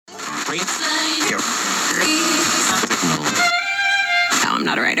No, I'm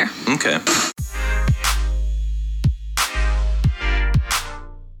not a writer. Okay.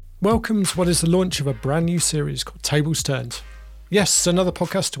 Welcome to what is the launch of a brand new series called Tables Turned. Yes, another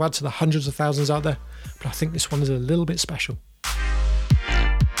podcast to add to the hundreds of thousands out there, but I think this one is a little bit special.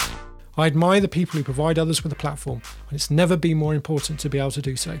 I admire the people who provide others with a platform, and it's never been more important to be able to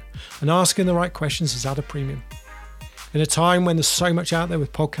do so, and asking the right questions is at a premium. In a time when there's so much out there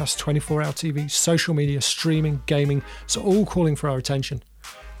with podcasts, 24-hour TV, social media, streaming, gaming, it's all calling for our attention.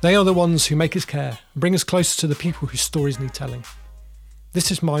 They are the ones who make us care and bring us closer to the people whose stories need telling.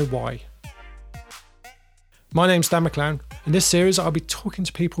 This is my why. My name's Dan McClown. In this series, I'll be talking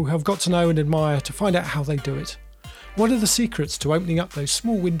to people who I've got to know and admire to find out how they do it. What are the secrets to opening up those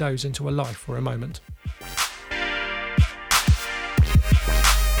small windows into a life or a moment?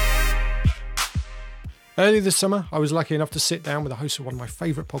 Earlier this summer, I was lucky enough to sit down with the host of one of my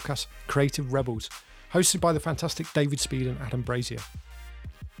favourite podcasts, Creative Rebels, hosted by the fantastic David Speed and Adam Brazier.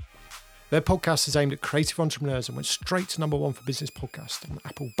 Their podcast is aimed at creative entrepreneurs and went straight to #1 for business podcast on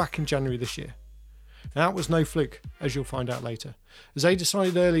Apple back in January this year. Now, that was no fluke, as you'll find out later, as they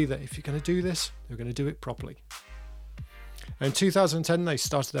decided early that if you're going to do this, they're going to do it properly. And in 2010, they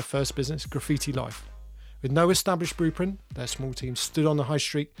started their first business, Graffiti Life. With no established blueprint, their small team stood on the high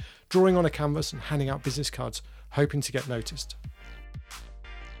street, drawing on a canvas and handing out business cards, hoping to get noticed.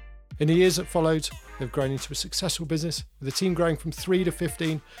 In the years that followed, they've grown into a successful business, with the team growing from 3 to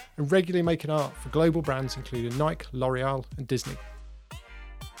 15 and regularly making art for global brands including Nike, L'Oreal and Disney.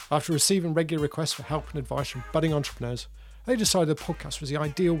 After receiving regular requests for help and advice from budding entrepreneurs, they decided the podcast was the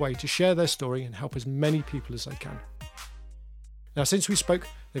ideal way to share their story and help as many people as they can. Now, since we spoke,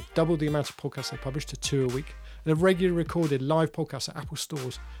 they've doubled the amount of podcasts they publish to 2 a week and have regularly recorded live podcasts at Apple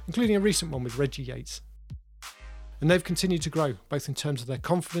stores, including a recent one with Reggie Yates. And they've continued to grow, both in terms of their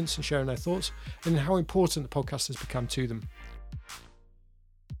confidence in sharing their thoughts and in how important the podcast has become to them.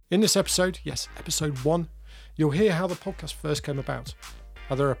 In this episode, yes, episode 1, you'll hear how the podcast first came about,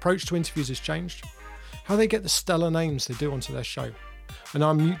 how their approach to interviews has changed, how they get the stellar names they do onto their show, and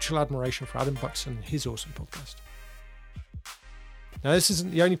our mutual admiration for Adam Buxton and his awesome podcast. Now, this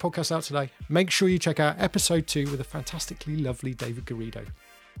isn't the only podcast out today. Make sure you check out episode 2 with the fantastically lovely David Garrido,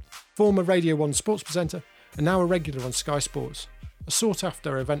 former Radio 1 sports presenter and now a regular on Sky Sports, a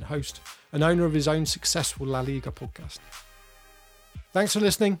sought-after event host and owner of his own successful La Liga podcast. Thanks for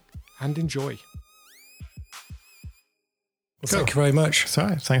listening and enjoy. Well, thank you very much.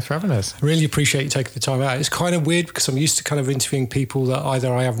 Sorry, thanks for having us. I really appreciate you taking the time out. It's kind of weird because I'm used to kind of interviewing people that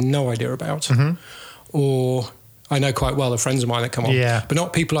either I have no idea about or I know quite well, the friends of mine that come on, but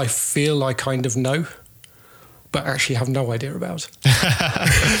not people I feel I kind of know, but actually have no idea about.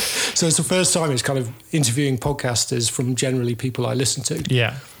 So it's the first time it's kind of interviewing podcasters from generally people I listen to.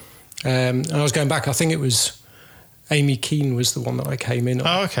 Yeah. And I was going back, I think it was Amy Keane was the one that I came in on.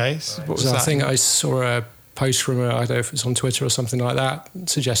 Oh, okay. So what was so that? I think I saw a post from her, I don't know if it's on Twitter or something like that,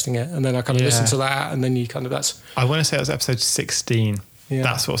 suggesting it. And then I kind of listened to that and then you kind of, that's... I want to say it was episode 16. Yeah.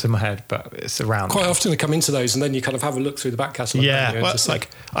 That's what's in my head, but it's around. Quite often they come into those and then you kind of have a look through the back catalogue. Yeah, well, it's like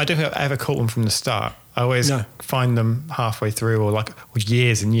I don't think I've ever caught them from the start. I always find them halfway through or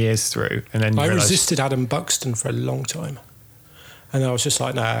years and years through. And then I resisted Adam Buxton for a long time. And I was just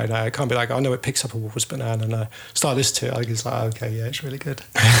like, no, it can't be like, I know it picks up a Wolf's banana and I start listening to it. I was like, okay, yeah, it's really good.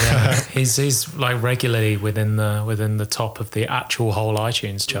 Yeah. He's like regularly within the top of the actual whole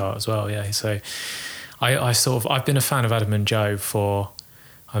iTunes chart as well. Yeah. So I've been a fan of Adam and Joe for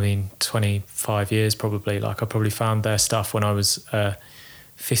 25 years probably. Like I probably found their stuff when I was a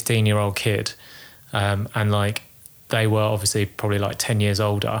 15-year-old kid. And like they were obviously probably like 10 years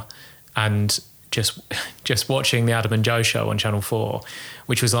older and just watching the Adam and Joe show on Channel 4,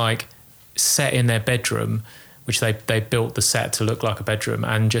 which was like set in their bedroom, which they built the set to look like a bedroom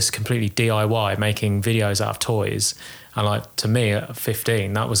and just completely DIY, making videos out of toys. And like to me at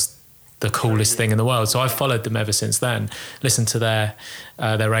 15, that was the coolest thing in the world. So I've followed them ever since then. Listened to their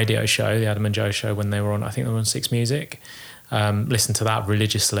radio show, the Adam and Joe show, when they were on, I think they were on Six Music. Listen to that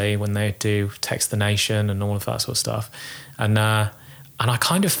religiously when they do Text the Nation and all of that sort of stuff. And I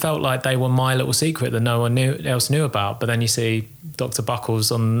kind of felt like they were my little secret that no one else knew about. But then you see Dr.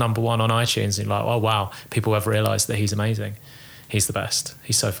 Buckles on #1 on iTunes and you're like, oh wow, people have realised that he's amazing. He's the best.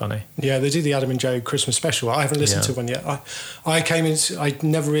 He's so funny. Yeah, they do the Adam and Joe Christmas special. I haven't listened to one yet. I came in, I'd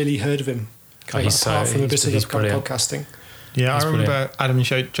never really heard of him. Apart from a bit of kind of podcasting. Yeah, I remember Adam and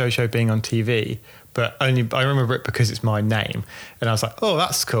Joe show being on TV, but I remember it because it's my name. And I was like, oh,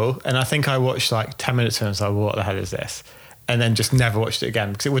 that's cool. And I think I watched like 10 minutes and I was like, what the hell is this? And then just never watched it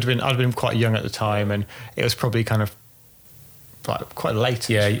again because I'd been quite young at the time and it was probably kind of like quite late.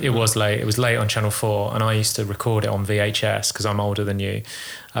 Yeah, it was late. It was late on Channel 4, and I used to record it on VHS because I'm older than you.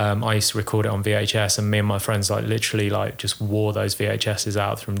 I used to record it on VHS, and me and my friends like literally like just wore those VHSs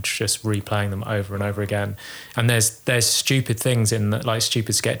out from just replaying them over and over again. And there's stupid things in that, like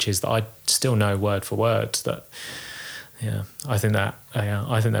stupid sketches that I still know word for word. That I think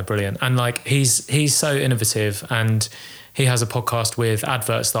they're brilliant. And like he's so innovative, and he has a podcast with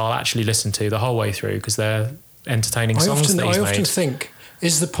adverts that I'll actually listen to the whole way through because they're entertaining songs that he's made. I often think,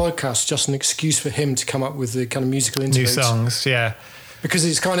 is the podcast just an excuse for him to come up with the kind of musical interludes? New songs, yeah. Because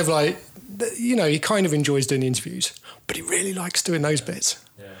it's kind of like, you know, he kind of enjoys doing the interviews, but he really likes doing those bits.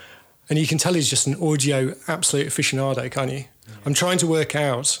 Yeah. And you can tell he's just an audio absolute aficionado, can't you? Yeah. I'm trying to work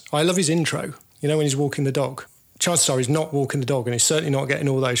out, I love his intro, you know, when he's walking the dog. Chances are he's not walking the dog, and he's certainly not getting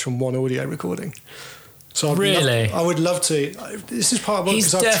all those from one audio recording. So I would love to. This is part of what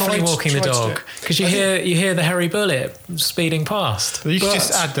he's definitely walking the dog because you hear the hairy bullet speeding past. Well, you could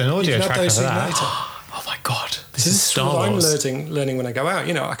just add an audio track of that. Oh my god, this is Star Wars. I'm learning when I go out.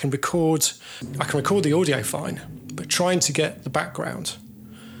 You know, I can record the audio fine, but trying to get the background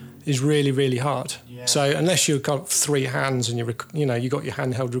is really, really hard. Yeah. So unless you've got three hands and you got your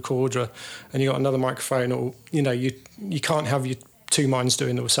handheld recorder and you got another microphone, or you can't have your two minds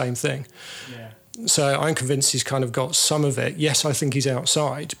doing the same thing. Yeah. So I'm convinced he's kind of got some of it. Yes, I think he's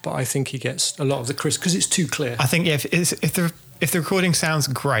outside, but I think he gets a lot of the crisp because it's too clear. I think if the recording sounds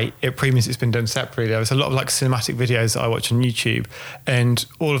great, it means it's been done separately. There was a lot of like cinematic videos that I watch on YouTube, and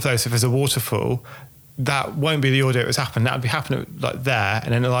all of those, if there's a waterfall, that won't be the audio that's happened. That would be happening like there,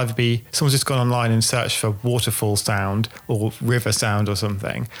 and then it'll either be someone's just gone online and searched for waterfall sound or river sound or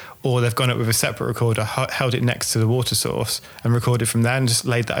something, or they've gone up with a separate recorder, held it next to the water source and recorded from there and just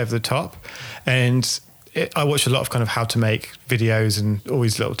laid that over the top. And I watch a lot of kind of how to make videos and all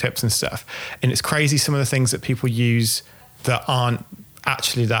these little tips and stuff, and it's crazy some of the things that people use that aren't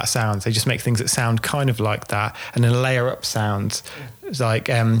actually that sounds. They just make things that sound kind of like that and then layer up sounds. It's like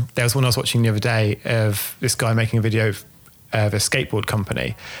there was one I was watching the other day of this guy making a video of a skateboard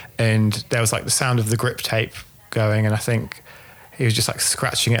company, and there was like the sound of the grip tape going, and I think he was just like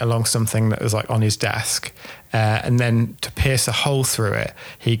scratching it along something that was like on his desk, and then to pierce a hole through it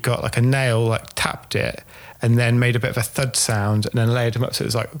he got like a nail, like tapped it and then made a bit of a thud sound and then layered them up so it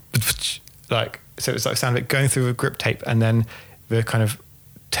was like so it was like sound of it going through the grip tape and then the kind of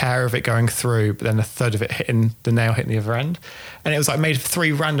tear of it going through, but then the thud of it hitting the nail hitting the other end. And it was like made of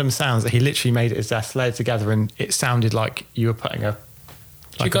three random sounds that he literally made at his desk, layered together, and it sounded like you were putting a...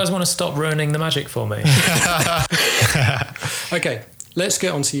 Do you guys want to stop ruining the magic for me? Okay, let's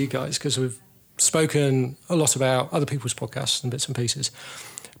get on to you guys, because we've spoken a lot about other people's podcasts and bits and pieces.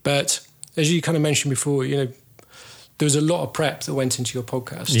 But as you kind of mentioned before, there was a lot of prep that went into your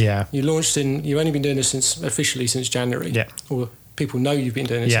podcast. Yeah. You've only been doing this officially since January. Yeah. Or people know you've been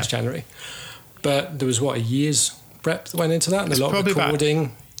doing it since January. But there was a year's prep that went into that, and a lot of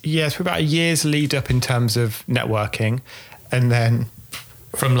recording. It's probably about a year's lead up in terms of networking, and then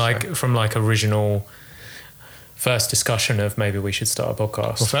from original first discussion of maybe we should start a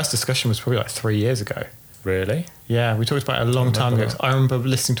podcast. Well, first discussion was probably like 3 years ago. Really? Yeah, we talked about it a long time ago. I remember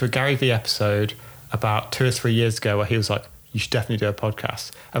listening to a Gary Vee episode about 2 or 3 years ago where he was like, you should definitely do a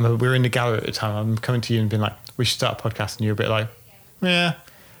podcast. And we were in the gallery at the time. I'm coming to you and being like, we should start a podcast. And you were a bit like, yeah.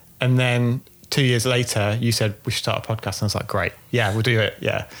 And then 2 years later, you said, we should start a podcast. And I was like, great. Yeah, we'll do it.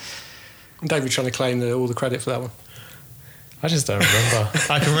 Yeah. David trying to claim all the credit for that one. I just don't remember.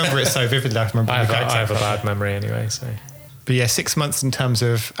 I can remember it so vividly. I have a bad memory anyway, so... But yeah, 6 months in terms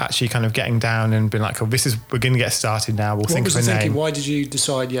of actually kind of getting down and being like, we're going to get started now. We'll think of a name. What was the thinking? Why did you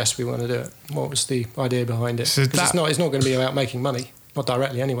decide, yes, we want to do it? What was the idea behind it? Because it's not going to be about making money, not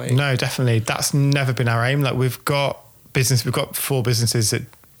directly anyway. No, definitely. That's never been our aim. Like we've got 4 businesses that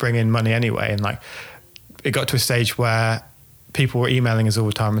bring in money anyway. And like it got to a stage where people were emailing us all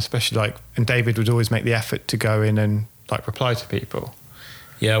the time, especially and David would always make the effort to go in and reply to people.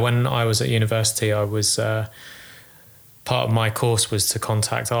 Yeah, when I was at university, I was... part of my course was to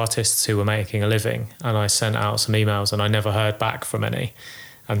contact artists who were making a living, and I sent out some emails and I never heard back from any.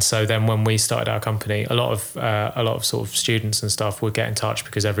 And so then when we started our company, a lot of sort of students and stuff would get in touch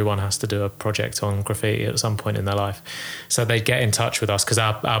because everyone has to do a project on graffiti at some point in their life. So they'd get in touch with us because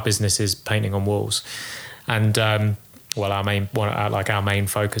our business is painting on walls, and our main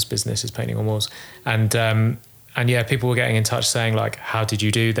focus business is painting on walls, and yeah, people were getting in touch saying like, how did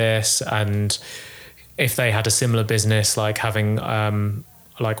you do this? And if they had a similar business, like having,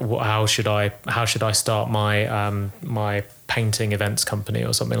 how should I start my painting events company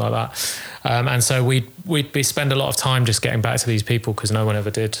or something like that? And so we'd spend a lot of time just getting back to these people because no one ever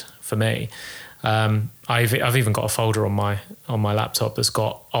did for me. I've even got a folder on my laptop that's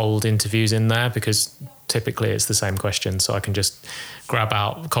got old interviews in there, because typically it's the same question, so I can just grab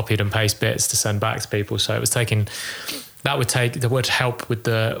out copied and paste bits to send back to people. So that would help with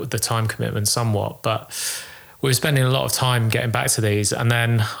the time commitment somewhat, but we were spending a lot of time getting back to these, and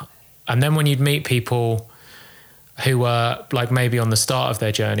then when you'd meet people who were like maybe on the start of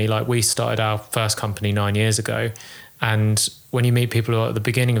their journey, like we started our first company 9 years ago, and when you meet people who are at the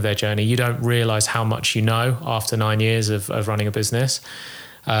beginning of their journey, you don't realize how much you know after 9 years of running a business.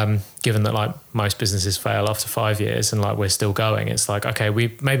 Given that like most businesses fail after 5 years and like we're still going, it's like, okay,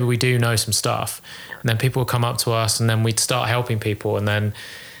 maybe we do know some stuff, and then people would come up to us and then we'd start helping people, and then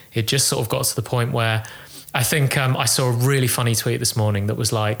it just sort of got to the point where I think I saw a really funny tweet this morning that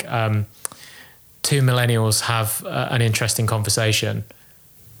was like, two millennials have an interesting conversation.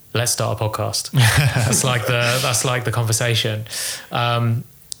 Let's start a podcast. That's like the conversation,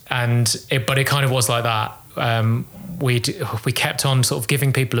 but it kind of was like that. We kept on sort of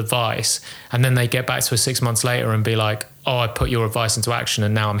giving people advice, and then they get back to us 6 months later and be like, "Oh, I put your advice into action,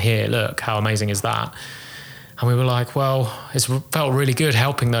 and now I'm here. Look, how amazing is that?" And we were like, "Well, it's felt really good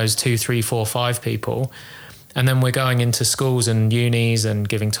helping those 2, 3, 4, 5 people." And then we're going into schools and unis and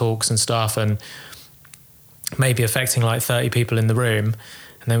giving talks and stuff, and maybe affecting like 30 people in the room.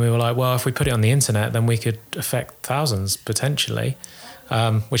 And then we were like, well, if we put it on the internet, then we could affect thousands potentially,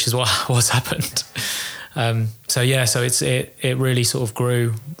 which is what's happened. So it really sort of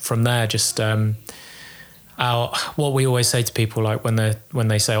grew from there. Just what we always say to people, like when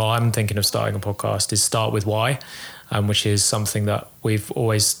they say, "Oh, I'm thinking of starting a podcast," is start with why, which is something that we've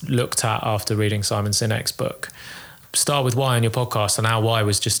always looked at after reading Simon Sinek's book. Start with why on your podcast, and our why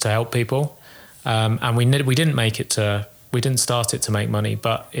was just to help people. And we didn't start it to make money,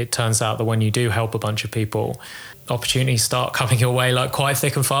 but it turns out that when you do help a bunch of people, opportunities start coming your way like quite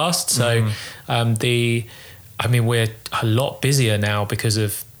thick and fast. So we're a lot busier now because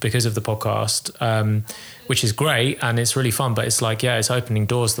of the podcast, which is great and it's really fun. But it's like, it's opening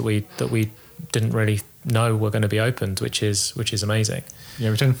doors that we didn't really know were going to be opened, which is amazing. Yeah,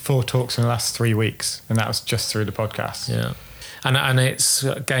 we've done 4 talks in the last 3 weeks, and that was just through the podcast. Yeah, and it's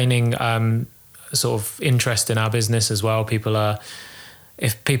gaining sort of interest in our business as well.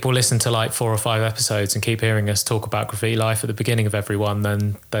 If people listen to like 4 or 5 episodes and keep hearing us talk about Graffiti Life at the beginning of every one,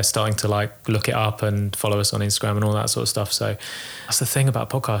 then they're starting to like look it up and follow us on Instagram and all that sort of stuff. So that's the thing about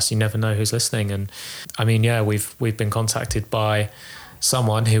podcasts, you never know who's listening. And I mean, we've been contacted by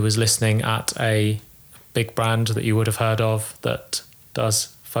someone who was listening at a big brand that you would have heard of that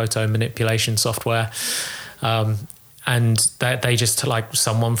does photo manipulation software. And they just, like,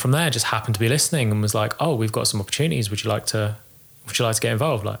 someone from there just happened to be listening and was like, "Oh, we've got some opportunities. Would you like to get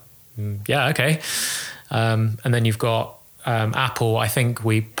involved?" Like, yeah, okay. And then you've got Apple. I think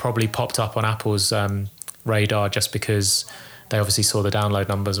we probably popped up on Apple's radar just because they obviously saw the download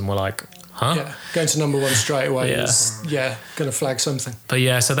numbers and were like, "Huh?" Yeah, going to number 1 straight away is going to flag something.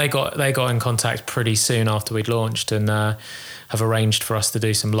 But so they got in contact pretty soon after we'd launched, and have arranged for us to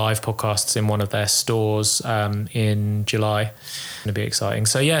do some live podcasts in one of their stores in July. It's going to be exciting.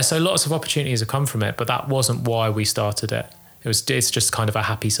 So lots of opportunities have come from it, but that wasn't why we started it. It's just kind of a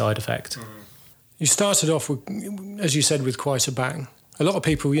happy side effect. You started off with, as you said, with quite a bang. A lot of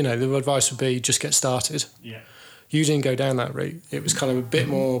people, the advice would be just get started. Yeah. You didn't go down that route. It was kind of a bit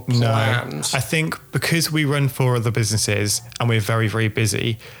more planned. No, I think because we run 4 other businesses and we're very, very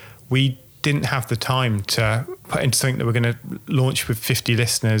busy, we didn't have the time to put into something that we're going to launch with 50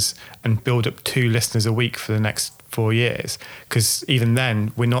 listeners and build up 2 listeners a week for the next 4 years. Because even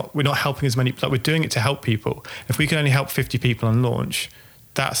then, we're not helping as many. Like, we're doing it to help people. If we can only help 50 people on launch,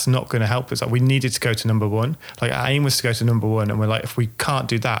 that's not going to help us. Like, we needed to go to number 1. Like, our aim was to go to number 1, and we're like, if we can't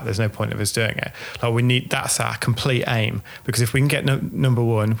do that, there's no point of us doing it. Like, that's our complete aim, because if we can get number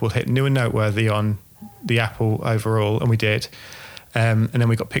 1, we'll hit new and noteworthy on the Apple overall, and we did. And then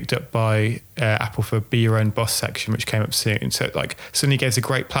we got picked up by Apple for Be Your Own Boss section, which came up soon. So like suddenly gave us a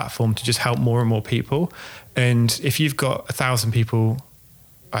great platform to just help more and more people. And if you've got 1,000 people,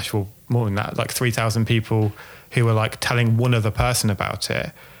 actually more than that, like 3,000 people who are like telling one other person about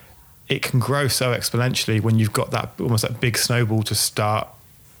it, it can grow so exponentially when you've got that almost that big snowball to start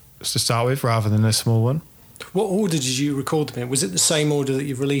with rather than a small one. What order did you record them in? Was it the same order that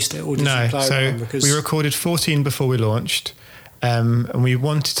you've released it, or did no, you play around? Because we recorded 14 before we launched. And we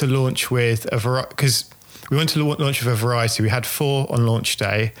wanted to launch with a variety, because we wanted to launch with a variety. We had 4 on launch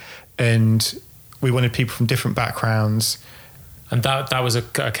day, and we wanted people from different backgrounds. And that was a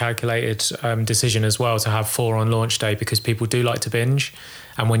calculated decision as well, to have 4 on launch day, because people do like to binge.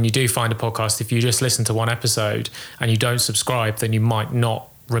 And when you do find a podcast, if you just listen to one episode and you don't subscribe, then you might not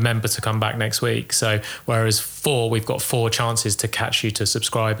remember to come back next week. So whereas 4, we've got 4 chances to catch you to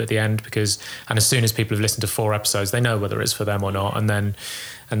subscribe at the end, and as soon as people have listened to 4 episodes, they know whether it's for them or not, and then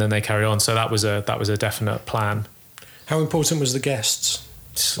they carry on. So that was a definite plan. How important was the guests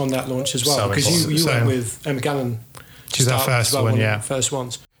on that launch as well? So Because you important. went with Emma Gannon. She's our first one, of yeah. the first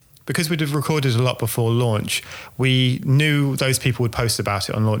ones. Because we'd have recorded a lot before launch, we knew those people would post about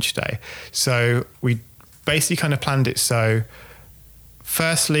it on launch day. So we basically kind of planned it so,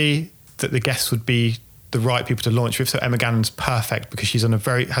 firstly, that the guests would be the right people to launch with. So Emma Gannon's perfect because she's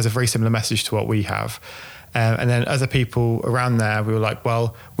has a very similar message to what we have. And then other people around there, we were like,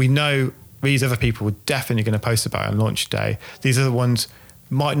 well, we know these other people were definitely going to post about it on launch day. These other ones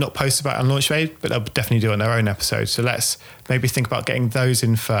might not post about it on launch day, but they'll definitely do it on their own episode. So let's maybe think about getting those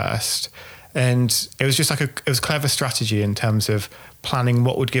in first. And it was just it was clever strategy in terms of planning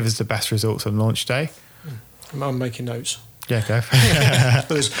what would give us the best results on launch day. I'm making notes. Yeah, go.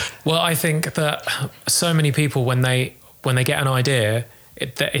 Well, I think that so many people, when they get an idea,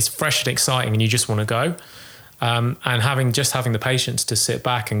 it's fresh and exciting and you just want to go. And having the patience to sit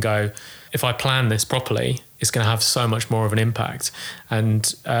back and go, if I plan this properly, it's going to have so much more of an impact.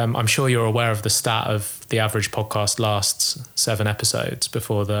 And I'm sure you're aware of the stat of the average podcast lasts 7 episodes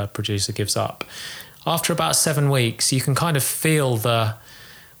before the producer gives up. After about 7 weeks, you can kind of feel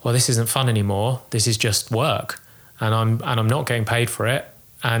this isn't fun anymore. This is just work, and I'm not getting paid for it.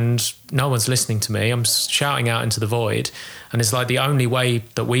 And no one's listening to me. I'm shouting out into the void. And it's like the only way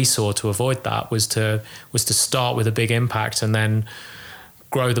that we saw to avoid that was to start with a big impact and then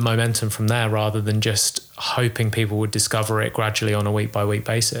grow the momentum from there, rather than just hoping people would discover it gradually on a week by week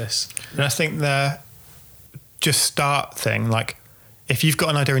basis. And I think the just start thing, like if you've got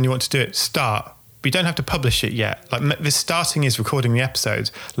an idea and you want to do it, start. But you don't have to publish it yet. Like the starting is recording the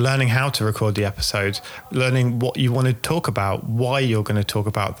episodes, learning how to record the episodes, learning what you want to talk about, why you're going to talk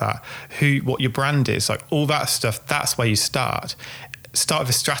about that, what your brand is, like all that stuff. That's where you start. Start with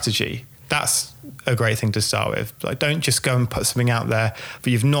a strategy. That's a great thing to start with. Like, don't just go and put something out there,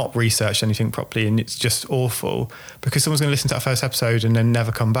 but you've not researched anything properly and it's just awful, because someone's going to listen to that first episode and then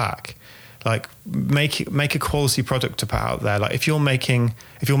never come back. Like make a quality product to put out there. Like if you're making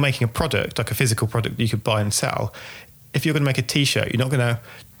a product, like a physical product that you could buy and sell, if you're going to make a t-shirt, you're not going to,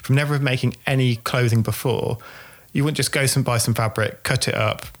 from never making any clothing before, you wouldn't just go and buy some fabric, cut it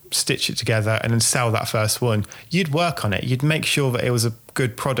up, stitch it together and then sell that first one. You'd work on it. You'd make sure that it was a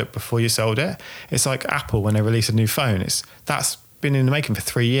good product before you sold it. It's like Apple when they release a new phone. That's been in the making for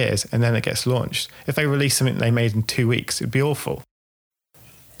 3 years and then it gets launched. If they release something they made in 2 weeks, it'd be awful.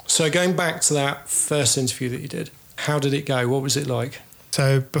 So going back to that first interview that you did, how did it go? What was it like?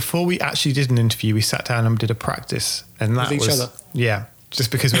 So before we actually did an interview, we sat down and did a practice. And that with each other? Yeah.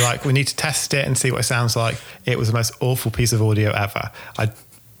 Just because we're like, we need to test it and see what it sounds like. It was the most awful piece of audio ever. I'm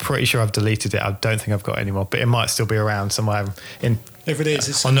pretty sure I've deleted it. I don't think I've got it anymore, but it might still be around somewhere. If it is,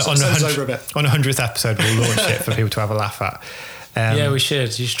 it's on the over a bit. On 100th episode, we'll launch it for people to have a laugh at. Yeah, we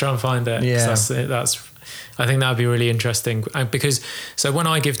should. You should try and find it. Yeah. I think that would be really interesting, because so when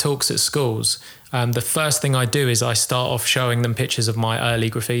I give talks at schools, the first thing I do is I start off showing them pictures of my early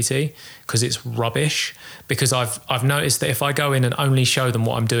graffiti, because it's rubbish. Because I've noticed that if I go in and only show them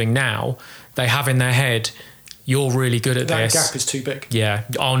what I'm doing now, they have in their head, you're really good at this. That gap is too big. Yeah,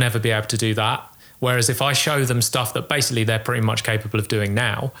 I'll never be able to do that. Whereas if I show them stuff that basically they're pretty much capable of doing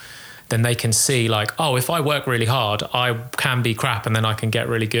now, then they can see like, oh, if I work really hard, I can be crap and then I can get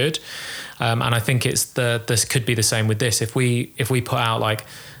really good. And I think this could be the same with this. If we put out like,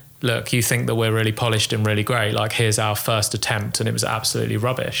 look, you think that we're really polished and really great, like here's our first attempt and it was absolutely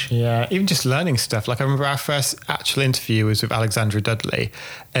rubbish. Yeah, even just learning stuff. Like I remember our first actual interview was with Alexandra Dudley,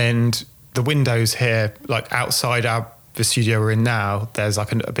 and the windows here, like outside the studio we're in now, there's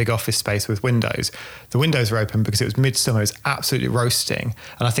like a big office space with windows. The windows were open because it was midsummer, it was absolutely roasting.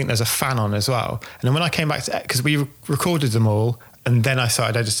 And I think there's a fan on as well. And then when I came back because we recorded them all and then I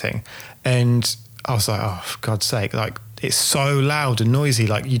started editing, and I was like, oh, for God's sake, like it's so loud and noisy.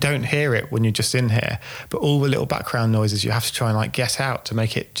 Like you don't hear it when you're just in here, but all the little background noises you have to try and like get out to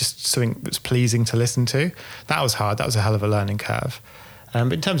make it just something that's pleasing to listen to. That was hard. That was a hell of a learning curve.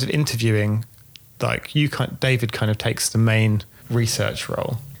 But in terms of interviewing, like David kind of takes the main research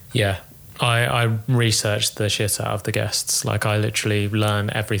role. Yeah, I research the shit out of the guests. Like I literally learn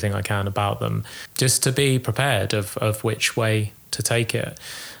everything I can about them just to be prepared of which way to take it.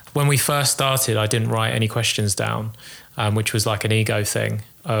 When we first started, I didn't write any questions down, which was like an ego thing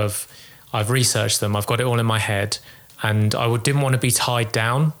of I've researched them, I've got it all in my head, and I didn't want to be tied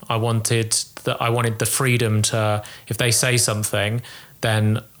down. I wanted I wanted the freedom to, if they say something,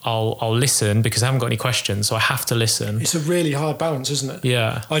 then I'll listen because I haven't got any questions, so I have to listen. It's a really hard balance, isn't it?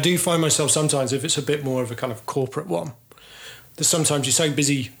 Yeah. I do find myself sometimes, if it's a bit more of a kind of corporate one, that sometimes you're so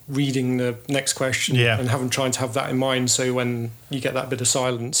busy reading the next question and trying to have that in mind, so when you get that bit of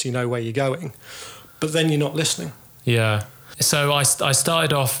silence, you know where you're going. But then you're not listening. Yeah. So I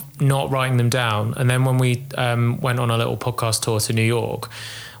started off not writing them down, and then when we went on a little podcast tour to New York,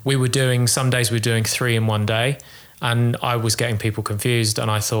 some days we were doing 3 in one day, and I was getting people confused,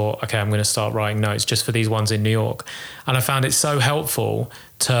 and I thought, okay, I'm going to start writing notes just for these ones in New York. And I found it so helpful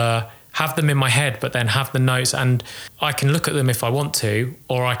to have them in my head, but then have the notes, and I can look at them if I want to,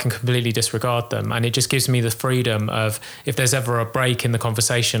 or I can completely disregard them. And it just gives me the freedom of, if there's ever a break in the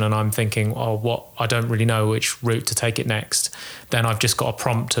conversation and I'm thinking, I don't really know which route to take it next, then I've just got a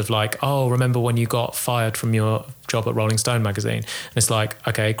prompt of like, oh, remember when you got fired from your job at Rolling Stone magazine? And it's like,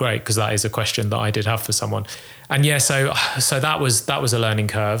 okay, great, because that is a question that I did have for someone. And yeah, so that was a learning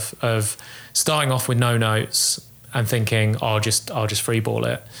curve of starting off with no notes and thinking, I'll just freeball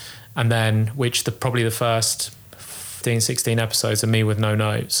it. And then, probably the first 15, 16 episodes are me with no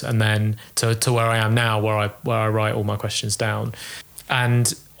notes, and then to where I am now, where I write all my questions down.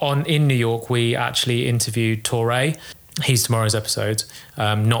 And in New York, we actually interviewed Torre. He's tomorrow's episode,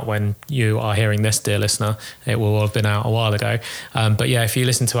 not when you are hearing this, dear listener. It will have been out a while ago. But yeah, if you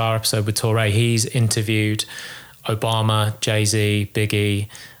listen to our episode with Torre, he's interviewed Obama, Jay-Z, Biggie,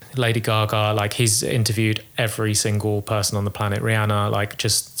 Lady Gaga. Like, he's interviewed every single person on the planet, Rihanna, like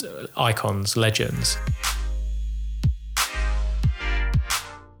just icons, legends.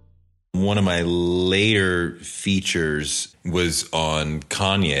 One of my later features was on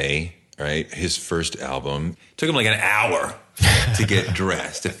Kanye, right? His first album. Took him like an hour to get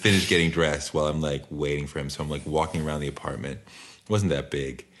dressed, to finish getting dressed while I'm like waiting for him. So I'm like walking around the apartment. It wasn't that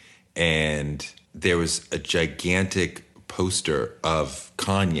big. And there was a gigantic poster of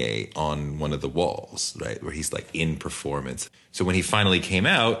Kanye on one of the walls, right, where he's like in performance. So when he finally came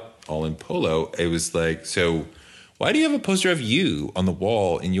out, all in polo, it was like, so why do you have a poster of you on the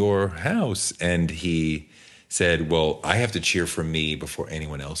wall in your house? And he said, well, I have to cheer for me before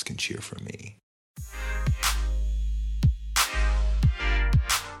anyone else can cheer for me.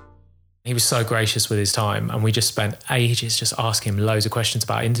 He was so gracious with his time, and we just spent ages just asking him loads of questions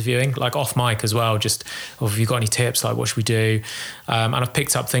about interviewing, like off mic as well. Just, have you got any tips? Like, what should we do? And I've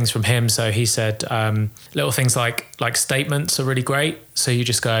picked up things from him. So he said little things like statements are really great. So you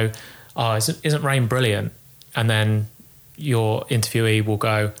just go, oh, isn't Rain brilliant? And then your interviewee will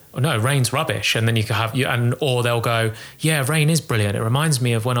go, oh no, Rain's rubbish. And then you can have or they'll go, yeah, Rain is brilliant. It reminds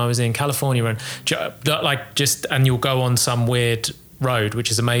me of when I was in California, and you'll go on some weird road, which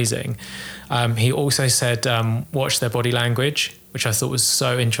is amazing. He also said, watch their body language, which I thought was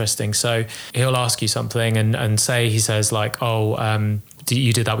so interesting. So he'll ask you something and say, he says like,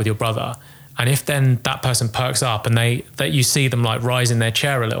 you did that with your brother. And if then that person perks up and that you see them like rise in their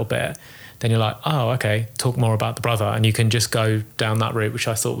chair a little bit, then you're like, oh, okay, talk more about the brother. And you can just go down that route, which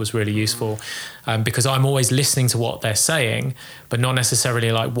I thought was really useful, because I'm always listening to what they're saying, but not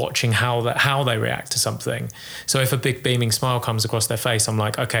necessarily like watching how they react to something. So if a big beaming smile comes across their face, I'm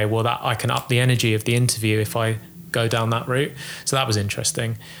like, okay, well, that I can up the energy of the interview if I go down that route. So that was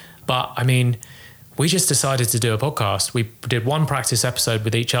interesting. But I mean, we just decided to do a podcast. We did one practice episode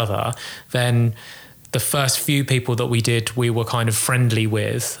with each other. Then the first few people that we were kind of friendly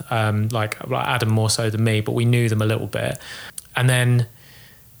with, like Adam more so than me, but we knew them a little bit. And then,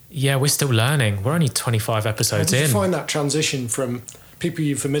 yeah, we're still learning. We're only 25 episodes in. How did you find that transition from people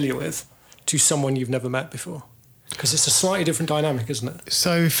you're familiar with to someone you've never met before? Because it's a slightly different dynamic, isn't it?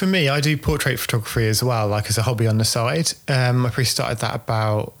 So for me, I do portrait photography as well, like as a hobby on the side. I probably started that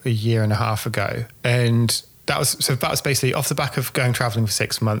about a year and a half ago. And that was basically off the back of going traveling for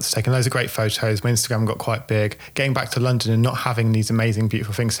 6 months, taking loads of great photos. My Instagram got quite big. Getting back to London and not having these amazing,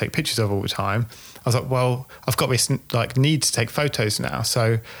 beautiful things to take pictures of all the time, I was like, well, I've got this like need to take photos now.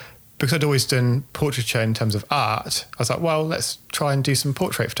 So because I'd always done portraiture in terms of art, I was like, well, let's try and do some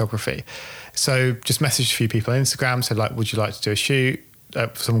portrait photography. So just messaged a few people on Instagram, said like, would you like to do a shoot?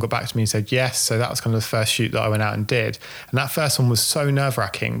 Someone got back to me and said yes. So that was kind of the first shoot that I went out and did. And that first one was so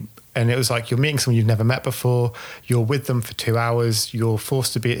nerve-wracking. And it was like, you're meeting someone you've never met before. You're with them for 2 hours. You're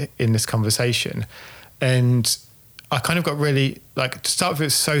forced to be in this conversation. And I kind of got really, like, to start with, it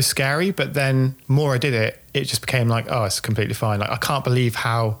was so scary. But then more I did it, it just became like, oh, it's completely fine. Like, I can't believe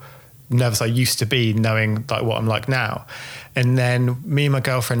how nervous I used to be knowing like what I'm like now. And then me and my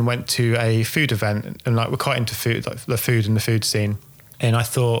girlfriend went to a food event, and like we're quite into food, like the food and the food scene. And I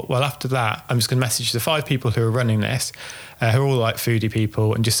thought, well, after that, I'm just going to message the 5 people who are running this, who are all like foodie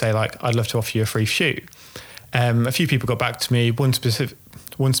people, and just say like, I'd love to offer you a free shoot. A few people got back to me. One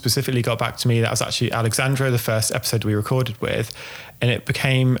specifically got back to me. That was actually Alexandra, the first episode we recorded with. And it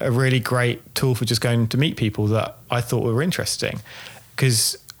became a really great tool for just going to meet people that I thought were interesting.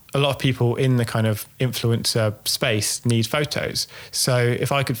 Because a lot of people in the kind of influencer space need photos. So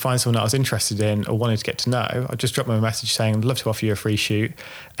if I could find someone that I was interested in or wanted to get to know, I'd just drop them a message saying, I'd love to offer you a free shoot.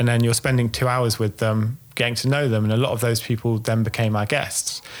 And then you're spending 2 hours with them, getting to know them. And a lot of those people then became our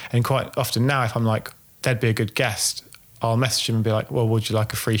guests. And quite often now, if I'm like, they'd be a good guest, I'll message them and be like, well, would you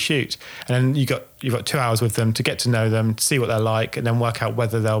like a free shoot? And then you've got 2 hours with them to get to know them, to see what they're like, and then work out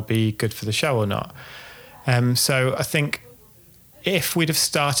whether they'll be good for the show or not. So I think if we'd have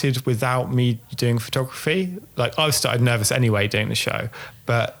started without me doing photography, like I started nervous anyway doing the show,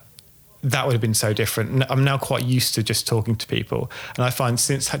 but that would have been so different. I'm now quite used to just talking to people. And I find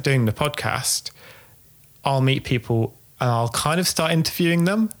since doing the podcast, I'll meet people and I'll kind of start interviewing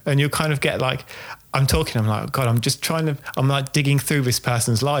them, and you'll kind of get like, I'm talking, I'm like, God, I'm like digging through this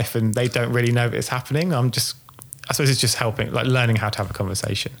person's life and they don't really know that it's happening. I suppose it's just helping, like learning how to have a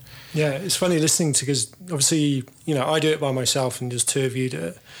conversation. Yeah, it's funny listening to, because obviously, I do it by myself and just 2 of you do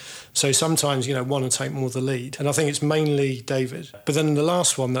it. So sometimes, one will take more of the lead. And I think it's mainly David. But then the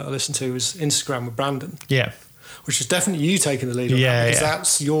last one that I listened to was Instagram with Brandon. Yeah. Which is definitely you taking the lead on that, because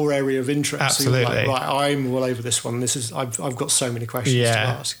that's your area of interest. Absolutely. So you're like, right, I'm all over this one. I've got so many questions to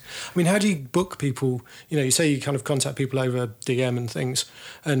ask. I mean, how do you book people? You say you kind of contact people over DM and things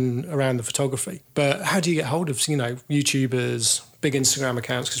and around the photography. But how do you get hold of, YouTubers, big Instagram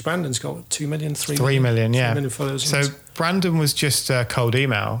accounts? Because Brandon's got 2 million, 3 million, yeah. 3 million followers. So Brandon was just a cold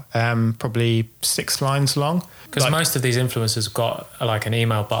email, probably 6 lines long. Because most of these influencers have got like an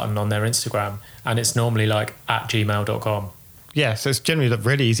email button on their Instagram, and it's normally like @gmail.com. Yeah, so it's generally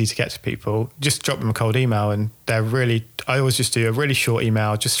really easy to get to people. Just drop them a cold email, and I always just do a really short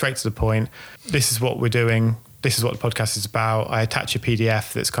email, just straight to the point. This is what we're doing. This is what the podcast is about. I attach a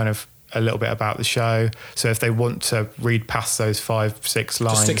PDF that's kind of a little bit about the show. So if they want to read past those 5-6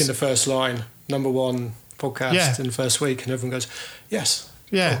 lines. Just stick in the first line, number 1 podcast in the first week, and everyone goes, yes.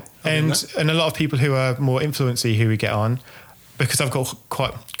 Yeah, and a lot of people who are more influency who we get on, because I've got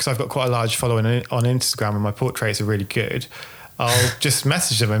quite a large following on Instagram and my portraits are really good, I'll just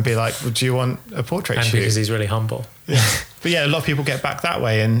message them and be like, well, do you want a portrait shoot? Because he's really humble. Yeah. But yeah, a lot of people get back that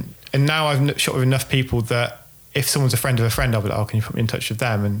way, and now I've shot with enough people that if someone's a friend of a friend, I'll be like, oh, can you put me in touch with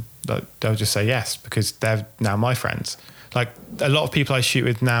them? And they'll just say yes, because they're now my friends. Like a lot of people I shoot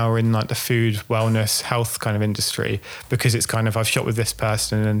with now are in like the food, wellness, health kind of industry, because it's kind of, I've shot with this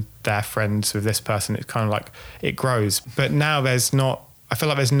person and they're friends with this person. It's kind of like, it grows. But now I feel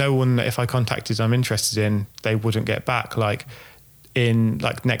like there's no one that if I contacted I'm interested in, they wouldn't get back. Like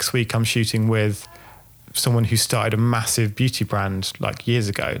next week I'm shooting with someone who started a massive beauty brand like years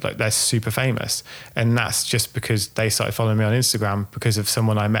ago. Like they're super famous. And that's just because they started following me on Instagram because of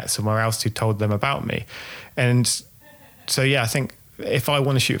someone I met somewhere else who told them about me. And so, yeah, I think if I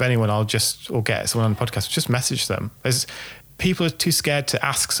want to shoot with anyone, or get someone on the podcast, just message them. People are too scared to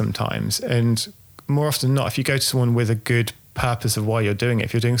ask sometimes. And more often than not, if you go to someone with a good purpose of why you're doing it,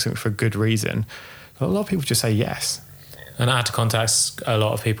 if you're doing something for a good reason, a lot of people just say yes. And I had to contact a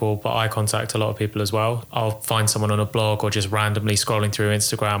lot of people, but I contact a lot of people as well. I'll find someone on a blog or just randomly scrolling through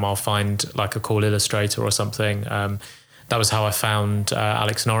Instagram. I'll find like a cool illustrator or something. That was how I found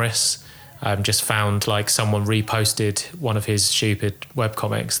Alex Norris. Just found like someone reposted one of his stupid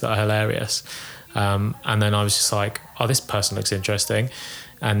webcomics that are hilarious. And then I was just like, oh, this person looks interesting.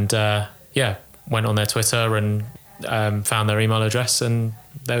 And went on their Twitter and found their email address, and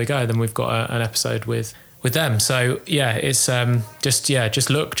there we go. Then we've got an episode with them. So yeah, it's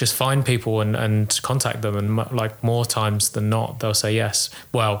just find people and contact them, and like more times than not, they'll say yes.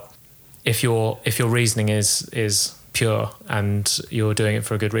 Well, if your reasoning is pure and you're doing it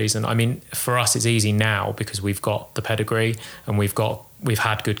for a good reason. I mean, for us, it's easy now because we've got the pedigree and we've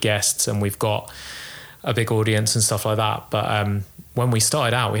had good guests and we've got a big audience and stuff like that. But when we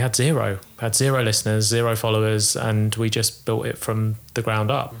started out, we had zero listeners, 0 followers, and we just built it from the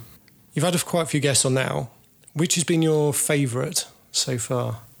ground up. You've had quite a few guests on now. Which has been your favourite so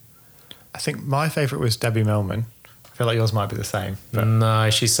far? I think my favourite was Debbie Millman. I feel like yours might be the same. But no,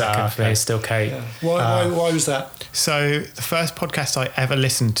 she's set up for me. It's still Kate. Yeah. Why was that? So the first podcast I ever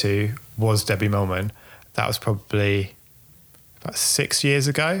listened to was Debbie Millman. That was probably about 6 years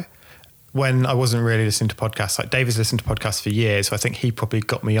ago, when I wasn't really listening to podcasts. Like David's listened to podcasts for years, so I think he probably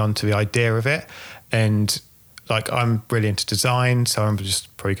got me onto the idea of it. And like I'm really into design, so I remember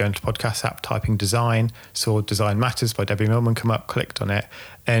just probably going to podcast app, typing design, saw Design Matters by Debbie Millman come up, clicked on it,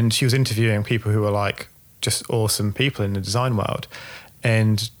 and she was interviewing people who were like just awesome people in the design world,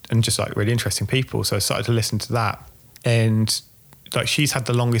 and just like really interesting people. So I started to listen to that, and like she's had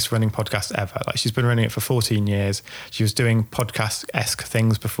the longest running podcast ever. Like she's been running it for 14 years. She was doing podcast-esque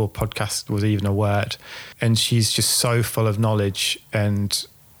things before podcast was even a word, and she's just so full of knowledge and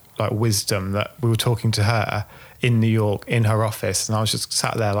like wisdom that we were talking to her in New York in her office, and I was just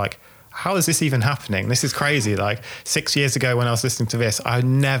sat there like, how is this even happening? This is crazy. Like 6 years ago when I was listening to this, I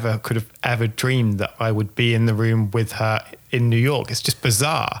never could have ever dreamed that I would be in the room with her in New York. It's just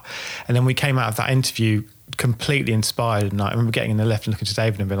bizarre. And then we came out of that interview completely inspired, and I remember getting in the lift and looking to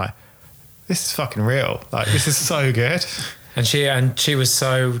David and being like, this is fucking real. Like this is so good. And she was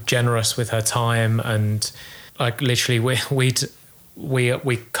so generous with her time, and like literally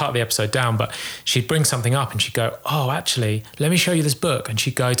we cut the episode down, but she'd bring something up and she'd go, oh, actually, let me show you this book. And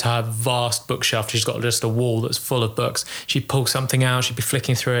she'd go to her vast bookshelf. She's got just a wall that's full of books. She'd pull something out. She'd be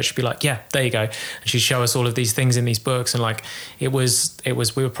flicking through it. She'd be like, yeah, there you go. And she'd show us all of these things in these books. And like, it was, we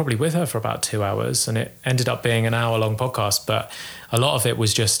were probably with her for about 2 hours, and it ended up being an hour-long podcast. But a lot of it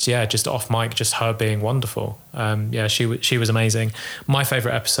was just off mic, just her being wonderful. She was amazing. My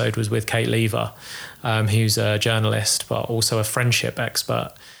favorite episode was with Kate Lever, who's a journalist, but also a friendship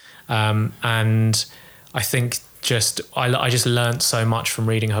expert. And I think I just learned so much from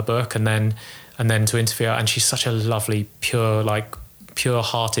reading her book and then to interview her. And she's such a lovely,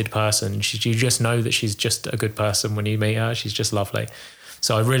 pure-hearted person. You just know that she's just a good person when you meet her. She's just lovely.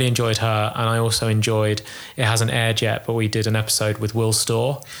 So I really enjoyed her, and I also enjoyed, it hasn't aired yet, but we did an episode with Will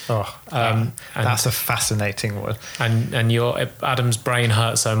Storr. That's a fascinating one. And Adam's brain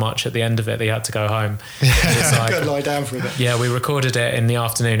hurt so much at the end of it that he had to go home. Go lie down for a bit. Yeah, we recorded it in the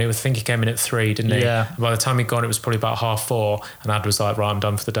afternoon. I think he came in at 3, didn't he? Yeah. And by the time he'd gone, it was probably about 4:30, and Ad was like, right, I'm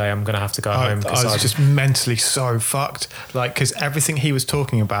done for the day. I'm going to have to go home. I was just mentally so fucked. Like, because everything he was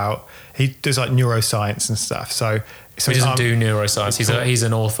talking about, he does like neuroscience and stuff. So he doesn't do neuroscience. He's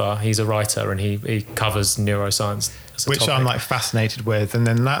an author. He's a writer, and he covers neuroscience as a which topic. I'm like fascinated with. And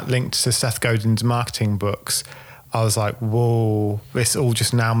then that linked to Seth Godin's marketing books. I was like, whoa, this all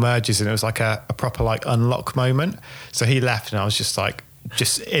just now merges, and it was like a proper like unlock moment. So he left, and I was just like,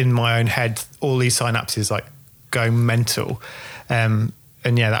 just in my own head, all these synapses like going mental. And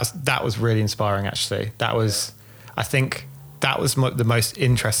yeah, that was really inspiring. Actually, I think that was the most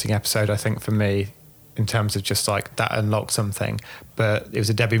interesting episode, I think, for me, in terms of just like that unlocked something. But it was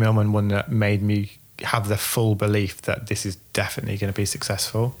a Debbie Millman one that made me have the full belief that this is definitely going to be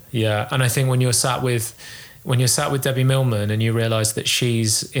successful. Yeah, and I think when you're sat with Debbie Millman and you realise that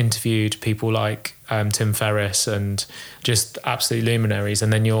she's interviewed people like Tim Ferriss and just absolute luminaries,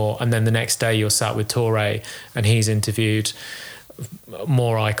 and then the next day you're sat with Torre and he's interviewed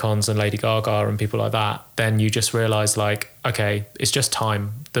more icons than Lady Gaga and people like that, then you just realise like, okay, it's just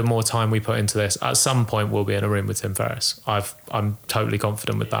time. The more time we put into this, at some point we'll be in a room with Tim Ferriss. I'm totally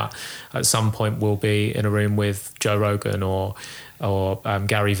confident with that. At some point we'll be in a room with Joe Rogan or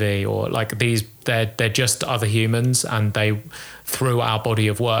Gary Vee, or like these. They're just other humans, and they, through our body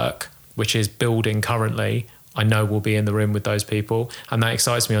of work, which is building currently, I know we'll be in the room with those people, and that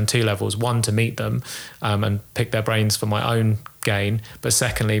excites me on 2 levels. One, to meet them and pick their brains for my own gain, but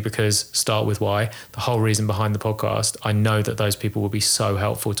secondly, because start with why, the whole reason behind the podcast, I know that those people will be so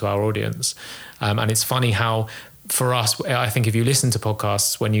helpful to our audience. And it's funny how, for us, I think if you listen to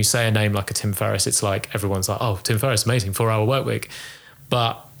podcasts, when you say a name like a Tim Ferriss, it's like everyone's like, oh, Tim Ferriss, amazing, 4-hour work week.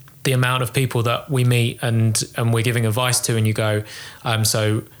 But the amount of people that we meet and we're giving advice to, and you go,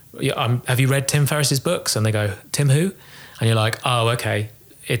 have you read Tim Ferriss's books? And they go, Tim who? And you're like, oh, okay.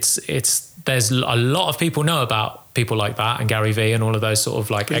 There's a lot of people know about people like that, and Gary Vee and all of those sort of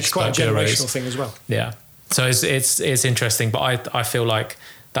like it's expert quite a generational gurus. thing as well. Yeah. So it's interesting, but I feel like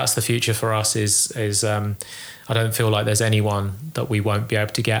that's the future for us is I don't feel like there's anyone that we won't be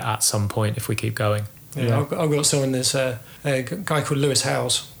able to get at some point if we keep going. Yeah. I've got someone, there's a guy called Lewis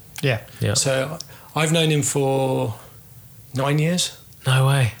Howes. Yeah. So I've known him for 9 years. No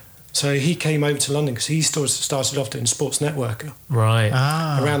way. So he came over to London because he started off doing Sports Networker. Right.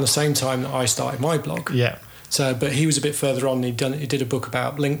 Around the same time that I started my blog. Yeah. So, but he was a bit further on. He did a book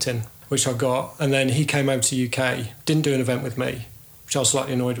about LinkedIn, which I got, and then he came over to UK. Didn't do an event with me, which I was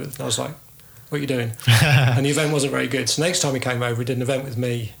slightly annoyed with. And I was like, "What are you doing?" And the event wasn't very good. So next time he came over, he did an event with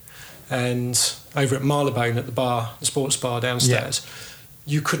me, and over at Marylebone at the sports bar downstairs,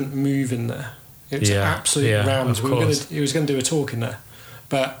 you couldn't move in there. It was absolutely rammed. He was going to do a talk in there,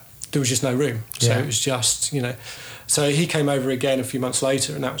 but there was just no room. So it was just, So he came over again a few months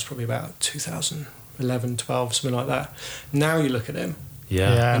later, and that was probably about 2000. 11, 12, something like that. Now you look at him,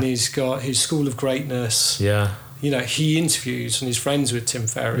 Yeah. and he's got his School of Greatness. Yeah. You know, he interviews and he's friends with Tim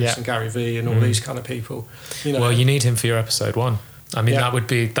Ferriss Yeah. and Gary Vee and all these kind of people. You know, Well, you need him for your episode 1. I mean, Yeah.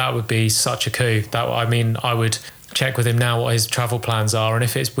 that would be such a coup. I would check with him now what his travel plans are, and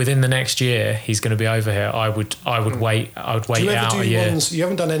if it's within the next year he's going to be over here, I would wait. I would do wait you it ever out do a year. ones? You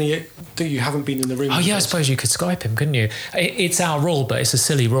haven't done any that you haven't been in the room. Oh with yeah, I us? suppose you could Skype him, couldn't you? It's our rule, but it's a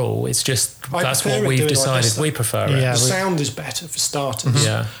silly rule. It's just I that's prefer what it we've doing like decided. this, though. We prefer it. Yeah. The sound is better for starters.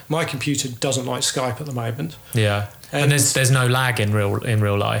 Yeah. My computer doesn't like Skype at the moment. Yeah. And And- there's no lag in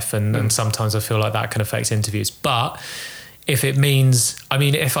real life, and sometimes I feel like that can affect interviews. But if it means, I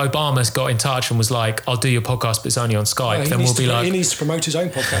mean, if Obama's got in touch and was like, "I'll do your podcast, but it's only on Skype," then we'll be he like, needs to promote his own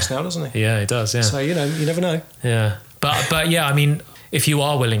podcast now, doesn't he? "Yeah, it does." Yeah. So you know, you never know. Yeah, but yeah, I mean, if you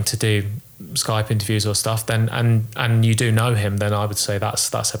are willing to do Skype interviews or stuff, then and you do know him, then I would say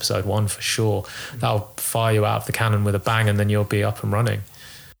that's episode 1 for sure. That'll fire you out of the cannon with a bang, and then you'll be up and running.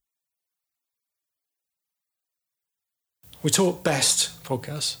 We talk best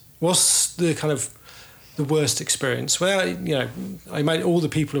podcasts. What's the kind of the worst experience? Well, you know, I mean, all the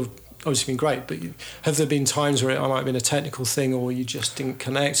people have obviously been great, but have there been times where it might have been a technical thing, or you just didn't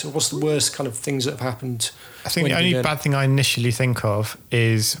connect? Or what's the worst kind of things that have happened? I think when the you only did? bad thing I initially think of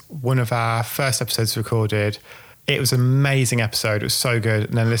is one of our first episodes recorded. It was an amazing episode. It was so good.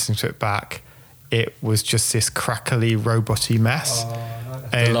 And then listening to it back, it was just this crackly, roboty mess. The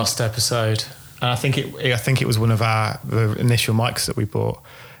And- lost episode. And I think it was one of the initial mics that we bought,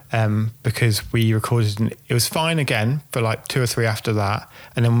 because we recorded it was fine again for like 2 or 3 after that,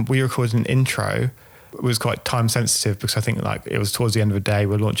 and then we recorded an intro. It was quite time sensitive because I think like it was towards the end of the day.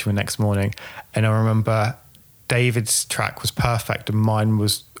 We were launching the next morning, and I remember David's track was perfect and mine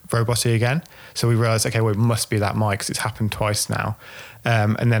was roboty again. So we realised, okay, well, it must be that mic because it's happened twice now.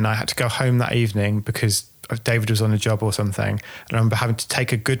 And then I had to go home that evening because David was on a job or something, and I remember having to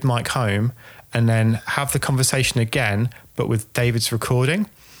take a good mic home and then have the conversation again, but with David's recording.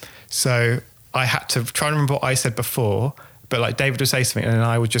 So I had to try and remember what I said before, but like David would say something and then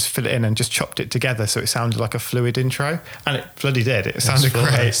I would just fill it in and just chopped it together so it sounded like a fluid intro, and it bloody did. It sounded great.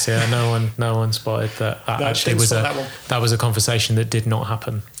 Flawless. Yeah, no one spotted that. That No, actually didn't was spot that one. that was a conversation that did not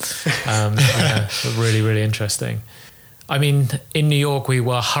happen. Yeah, really, really interesting. I mean, in New York, we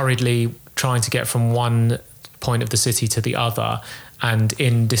were hurriedly trying to get from one point of the city to the other. And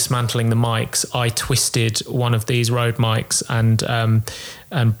in dismantling the mics, I twisted one of these Rode mics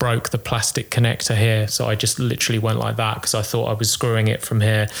and broke the plastic connector here. So I just literally went like that because I thought I was screwing it from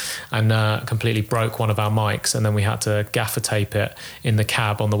here, and completely broke one of our mics. And then we had to gaffer tape it in the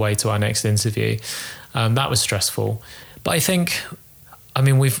cab on the way to our next interview. That was stressful. But I think, I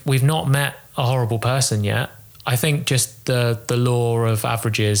mean, we've not met a horrible person yet. I think just the law of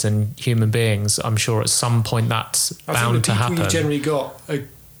averages and human beings, I'm sure at some point that's I bound think to the people happen. you generally got are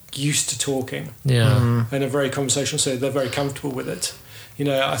used to talking Yeah. and are very conversational, so they're very comfortable with it. You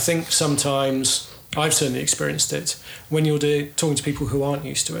know, I think sometimes, I've certainly experienced it, when you're talking to people who aren't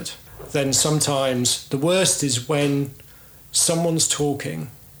used to it, then sometimes the worst is when someone's talking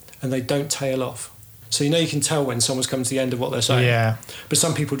and they don't tail off. So you can tell when someone's come to the end of what they're saying. Yeah. But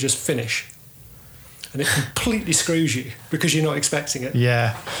some people just finish. And it completely screws you because you're not expecting it.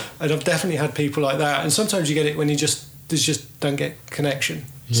 Yeah. And I've definitely had people like that. And sometimes you get it when you just don't get connection.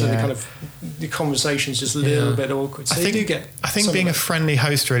 So Yeah. the conversation's just a little bit awkward. So you do get. I think some being a of that. friendly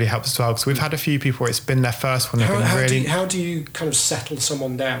host really helps as well, because we've had a few people where it's been their first one. They've been really. How do you kind of settle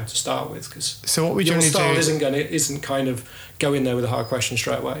someone down to start with? Because So what we your generally style do isn't kind of go in there with a hard question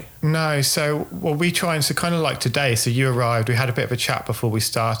straight away. No, so what we try and so kind of like today. So you arrived, we had a bit of a chat before we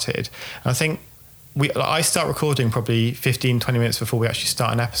started, and I think. I start recording probably 15, 20 minutes before we actually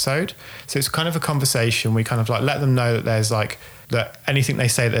start an episode. So it's kind of a conversation. We kind of like let them know that there's like that anything they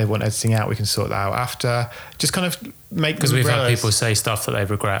say that they want editing out, we can sort that out after. Just kind of make Because them we've had realise- people say stuff that they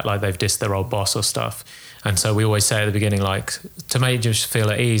regret, like they've dissed their old boss or stuff. And so we always say at the beginning, like, to make you just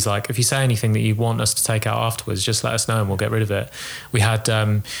feel at ease, like, if you say anything that you want us to take out afterwards, just let us know and we'll get rid of it. We had 2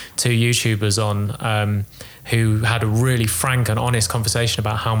 YouTubers on who had a really frank and honest conversation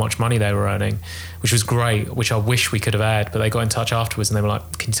about how much money they were earning, which was great, which I wish we could have aired, but they got in touch afterwards and they were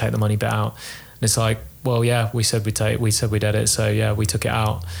like, can you take the money bit out? And it's like, well, yeah, we said we'd edit, so yeah, we took it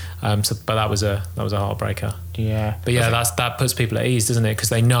out. But that was a heartbreaker. Yeah. But yeah, that puts people at ease, doesn't it? Because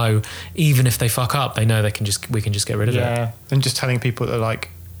they know even if they fuck up, they know we can just get rid of it. Yeah. And just telling people that like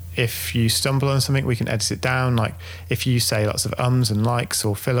if you stumble on something, we can edit it down. Like if you say lots of ums and likes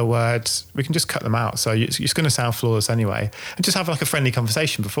or filler words, we can just cut them out. So it's going to sound flawless anyway. And just have like a friendly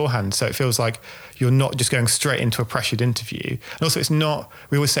conversation beforehand. So it feels like you're not just going straight into a pressured interview. And also it's not,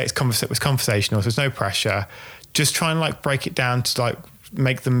 we always say it's conversational, so there's no pressure. Just try and like break it down to like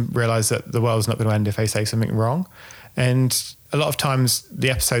make them realize that the world's not going to end if they say something wrong. And a lot of times the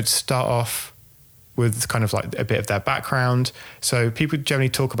episodes start off with kind of like a bit of their background. So people generally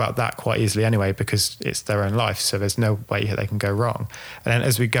talk about that quite easily anyway, because it's their own life. So there's no way they can go wrong. And then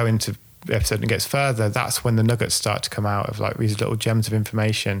as we go into the episode and it gets further, that's when the nuggets start to come out of like these little gems of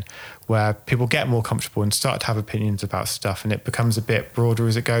information where people get more comfortable and start to have opinions about stuff. And it becomes a bit broader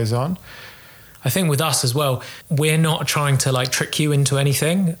as it goes on. I think with us as well, we're not trying to like trick you into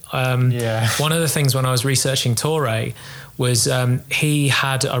anything. One of the things when I was researching Torre was he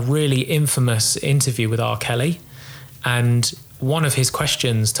had a really infamous interview with R. Kelly. And one of his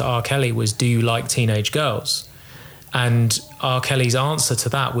questions to R. Kelly was, do you like teenage girls? And R. Kelly's answer to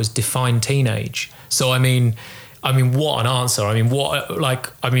that was define teenage. So, I mean, what an answer. It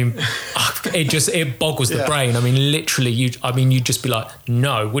boggles the brain. I mean, literally, you'd just be like,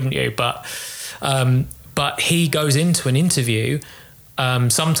 no, wouldn't you? But he goes into an interview,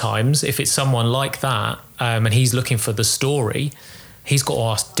 sometimes if it's someone like that, and he's looking for the story, he's got to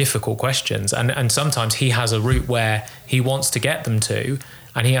ask difficult questions. And sometimes he has a route where he wants to get them to,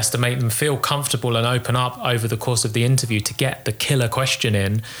 and he has to make them feel comfortable and open up over the course of the interview to get the killer question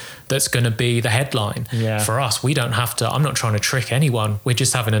in that's going to be the headline. For us, we don't have to, I'm not trying to trick anyone. We're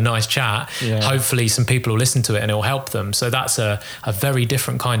just having a nice chat. Hopefully some people will listen to it and it'll help them. So that's a very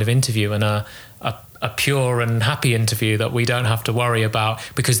different kind of interview, and a pure and happy interview that we don't have to worry about,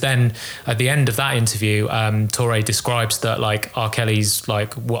 because then at the end of that interview, Torre describes that like R. Kelly's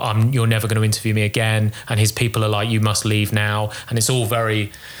like, you're never going to interview me again, and his people are like, you must leave now, and it's all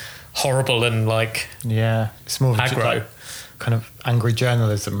very horrible and like it's more aggro. Like kind of angry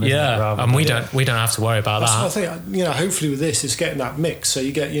journalism, isn't it, rather and than we don't have to worry about that. I think, hopefully with this, it's getting that mix. So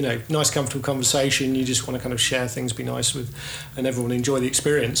you get, nice, comfortable conversation. You just want to kind of share things, be nice with, and everyone enjoy the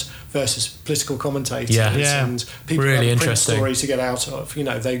experience. Versus political commentators and people really who have a print interesting story to get out of.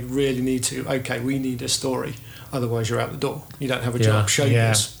 They really need to. Okay, we need a story. Otherwise, you're out the door. You don't have a job. Show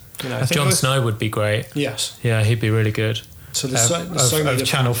us. Jon Snow would be great. Yes. Yeah, he'd be really good. So there's so many of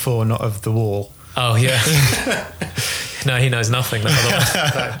Channel 4, not of The Wall. Oh yeah. No, he knows nothing.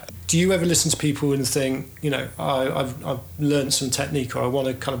 Do you ever listen to people and think, I've learned some technique, or I want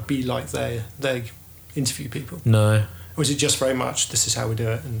to kind of be like they interview people? No. Or is it just very much, this is how we do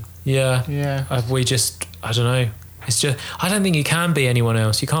it? And I don't know. It's just, I don't think you can be anyone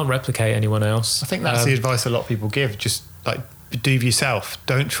else. You can't replicate anyone else. I think that's the advice a lot of people give. Just like do yourself.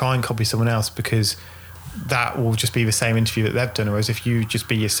 Don't try and copy someone else, because that will just be the same interview that they've done. Whereas if you just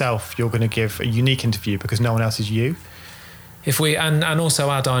be yourself, you're going to give a unique interview because no one else is you. If we and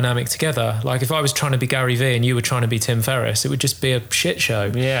also our dynamic together, like if I was trying to be Gary Vee and you were trying to be Tim Ferriss, it would just be a shit show.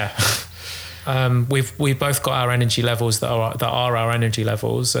 We've both got our energy levels that are our energy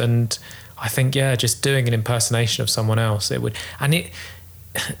levels, and I think just doing an impersonation of someone else, you'd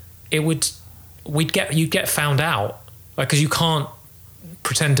get found out, like, because you can't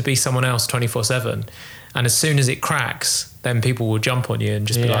pretend to be someone else 24/7, and as soon as it cracks, then people will jump on you and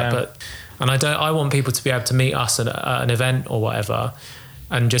just be like, I want people to be able to meet us at an event or whatever,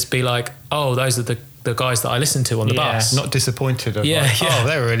 and just be like, oh, those are the guys that I listened to on the bus. Not disappointed. Oh,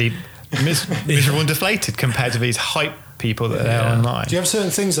 they're really miserable and deflated compared to these hype people that are online. Do you have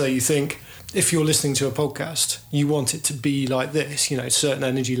certain things though you think, if you're listening to a podcast, you want it to be like this, certain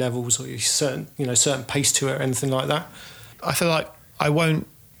energy levels, or certain pace to it, or anything like that? I feel like I won't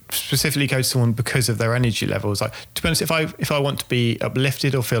specifically go to someone because of their energy levels. Like, to be honest, if I want to be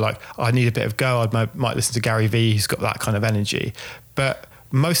uplifted or feel like I need a bit of go, I might listen to Gary Vee, who's got that kind of energy. But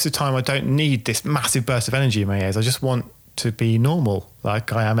most of the time, I don't need this massive burst of energy in my ears. I just want to be normal,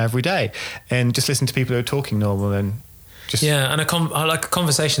 like I am every day, and just listen to people who are talking normal and just... Yeah, and a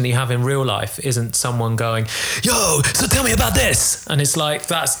conversation that you have in real life isn't someone going, "Yo, so tell me about this," and it's like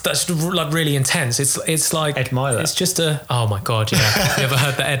that's like really intense. It's like Ed Milet. It's just oh my god, yeah. You ever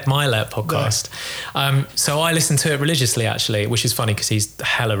heard the Ed Milet podcast? No. So I listen to it religiously, actually, which is funny because he's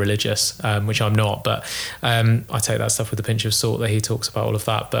hella religious, which I'm not. But I take that stuff with a pinch of salt that he talks about all of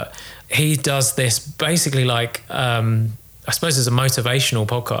that. But he does this basically like I suppose it's a motivational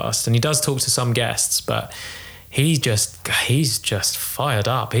podcast, and he does talk to some guests, but he's just fired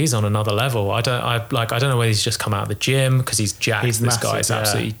up. He's on another level. I don't know whether he's just come out of the gym because he's jacked. This massive, guy is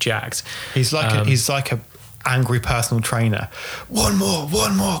absolutely jacked. He's like angry personal trainer. One more,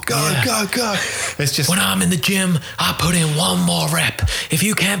 go. It's just When I'm in the gym, I put in one more rep. If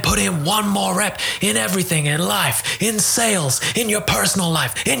you can't put in one more rep in everything, in life, in sales, in your personal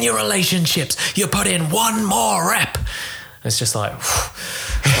life, in your relationships, you put in one more rep. It's just like,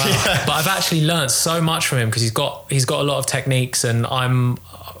 wow. But I've actually learned so much from him because he's got a lot of techniques, and I'm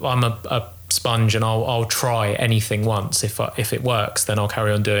a sponge, and I'll try anything once. If it works, then I'll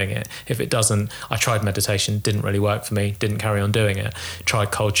carry on doing it. If it doesn't, I tried meditation, didn't really work for me, didn't carry on doing it.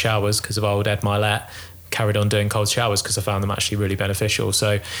 Tried cold showers because of old Ed Milet, carried on doing cold showers because I found them actually really beneficial.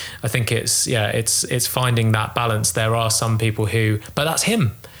 So I think it's finding that balance. There are some people but that's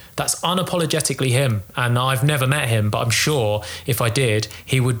him. That's unapologetically him. And I've never met him, but I'm sure if I did,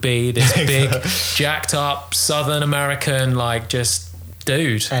 he would be this big, jacked up Southern American, like just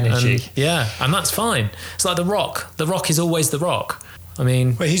dude. Energy. And that's fine. It's like The Rock. The Rock is always The Rock. I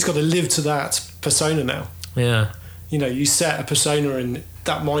mean... Well, he's got to live to that persona now. Yeah. You know, you set a persona and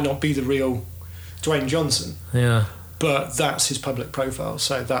that might not be the real Dwayne Johnson. Yeah. But that's his public profile.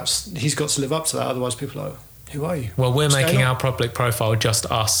 So he's got to live up to that. Otherwise people are like, who are you? Well, we're What's making going on? our public profile just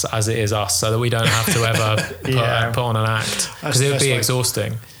us as it is us, so that we don't have to ever put on an act, because it would be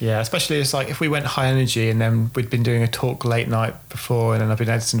exhausting. Yeah, especially it's like if we went high energy and then we'd been doing a talk late night before, and then I've been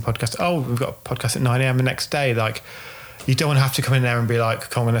editing the podcast. Oh, we've got a podcast at 9 a.m. the next day. Like, you don't want to have to come in there and be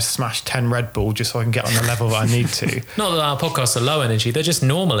like, I'm going to smash 10 Red Bull just so I can get on the level that I need to. Not that our podcasts are low energy, they're just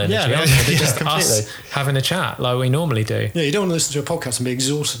normal energy, aren't they? They're just us having a chat like we normally do. Yeah, you don't want to listen to a podcast and be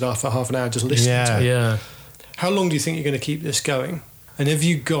exhausted after half an hour just listening to it. Yeah. How long do you think you're going to keep this going? And have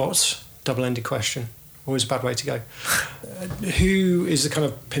you got, double-ended question, always a bad way to go, who is the kind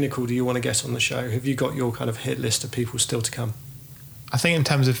of pinnacle do you want to get on the show? Have you got your kind of hit list of people still to come? I think in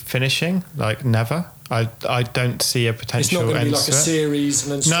terms of finishing, like never. I don't see a potential It's not going to be end like a to it. series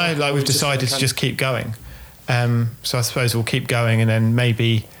and then stop, No, like or we've decided to just keep going. So I suppose we'll keep going, and then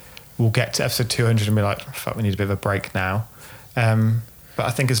maybe we'll get to episode 200 and be like, fuck, we need a bit of a break now. But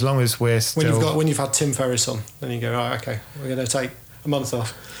I think as long as we're still... When you've had Tim Ferriss on, then you go, right, okay, we're going to take a month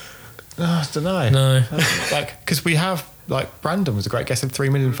off. I don't know. No. Like, because we have, like, Brandon was a great guest, had 3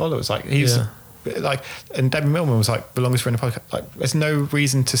 million followers. Like, he's like, and Debbie Millman was like the longest running podcast. Like, there's no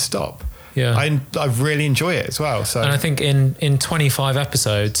reason to stop. Yeah. I really enjoy it as well. So, and I think in 25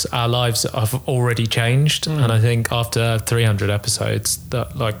 episodes, our lives have already changed. And I think after 300 episodes,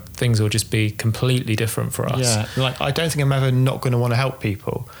 that like things will just be completely different for us. yeah, like, I don't think I'm ever not going to want to help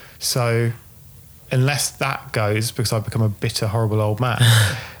people. So, unless that goes, because I've become a bitter, horrible old man,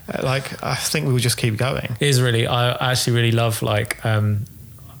 like, I think we will just keep going. It is really, I actually really love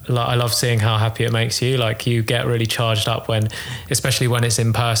I love seeing how happy it makes you. Like, you get really charged up especially when it's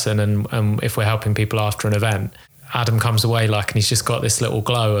in person, and if we're helping people after an event. Adam comes away and he's just got this little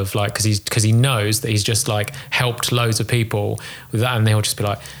glow of because he knows that he's just like helped loads of people with that, and they'll just be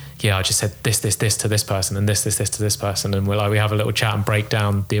like, yeah, I just said this to this person and this to this person, and we have a little chat and break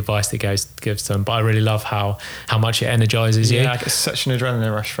down the advice that gives them. But I really love how much it energizes you. Yeah, I get such an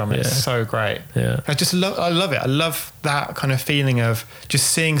adrenaline rush from it. Yeah. It's so great. Yeah. I love it. I love that kind of feeling of just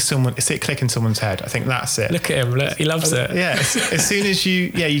seeing it click in someone's head. I think that's it. Look at him, he loves it. Yeah, as soon as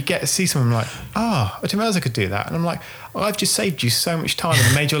you get to see someone like, I didn't realize I could do that. And I'm like, I've just saved you so much time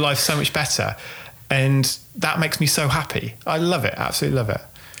and made your life so much better. And that makes me so happy. I love it. Absolutely love it.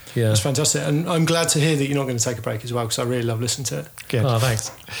 Yeah. That's fantastic. And I'm glad to hear that you're not going to take a break as well, because I really love listening to it. Good. Oh, thanks.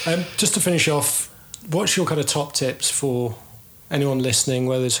 Just to finish off, what's your kind of top tips for anyone listening,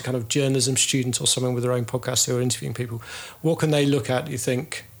 whether it's a kind of journalism student or someone with their own podcast who are interviewing people? What can they look at, you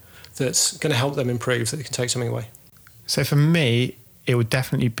think, that's going to help them improve, that they can take something away? So for me, it would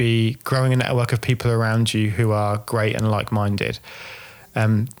definitely be growing a network of people around you who are great and like-minded.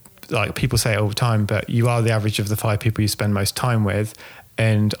 Like, people say it all the time, but you are the average of the 5 people you spend most time with.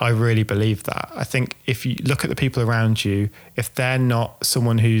 And I really believe that. I think if you look at the people around you, if they're not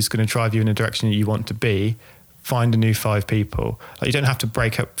someone who's going to drive you in a direction that you want to be, find a new 5 people. Like, you don't have to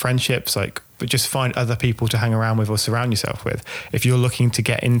break up friendships, but just find other people to hang around with or surround yourself with. If you're looking to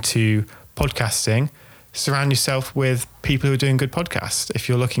get into podcasting, surround yourself with people who are doing good podcasts. If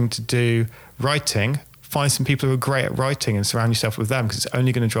you're looking to do writing, find some people who are great at writing and surround yourself with them, because it's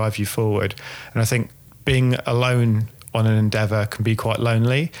only going to drive you forward. And I think being alone on an endeavor can be quite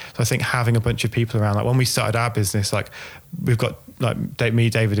lonely. So I think having a bunch of people around, like when we started our business, like we've got like me,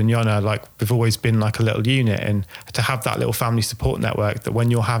 David and Yona, like we've always been like a little unit, and to have that little family support network that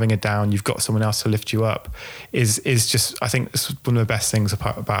when you're having a down, you've got someone else to lift you up is just, I think it's one of the best things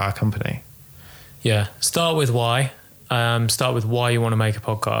about our company. Yeah. Start with why. Start with why you want to make a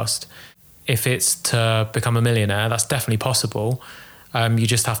podcast. If it's to become a millionaire, that's definitely possible. You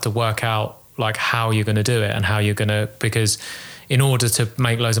just have to work out like how you're going to do it and how you're going to, because in order to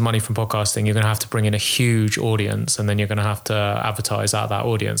make loads of money from podcasting, you're going to have to bring in a huge audience, and then you're going to have to advertise at that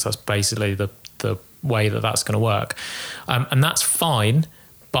audience. That's basically the way that's going to work. And that's fine,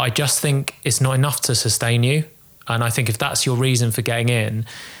 but I just think it's not enough to sustain you. And I think if that's your reason for getting in,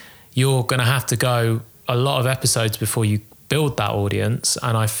 you're going to have to go a lot of episodes before you build that audience.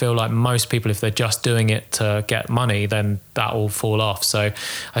 And I feel like most people, if they're just doing it to get money, then that will fall off. So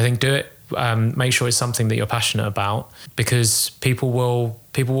I think do it. Make sure it's something that you're passionate about, because people will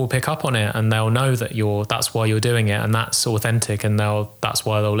pick up on it, and they'll know that that's why you're doing it, and that's authentic, and that's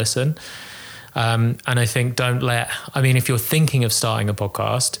why they'll listen. And I think if you're thinking of starting a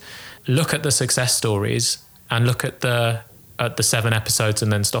podcast, look at the success stories and look at the 7 episodes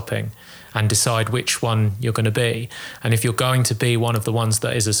and then stopping, and decide which one you're going to be. And if you're going to be one of the ones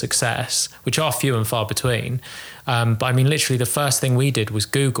that is a success, which are few and far between, but I mean, literally the first thing we did was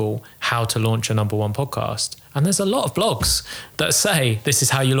Google how to launch a number 1 podcast. And there's a lot of blogs that say this is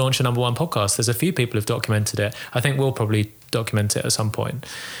how you launch a number 1 podcast. There's a few people who've documented it. I think we'll probably document it at some point.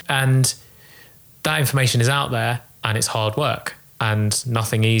 And that information is out there, and it's hard work, and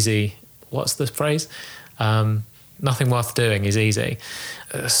nothing easy. What's the phrase? Nothing worth doing is easy.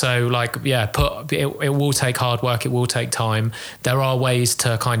 So it will take hard work. It will take time. There are ways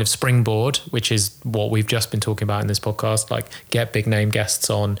to kind of springboard, which is what we've just been talking about in this podcast, like get big name guests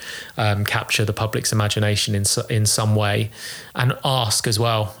on, capture the public's imagination in some way, and ask as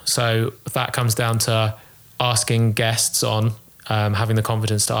well. So that comes down to asking guests on, having the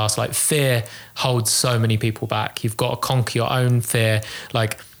confidence to ask. Like, fear holds so many people back. You've got to conquer your own fear.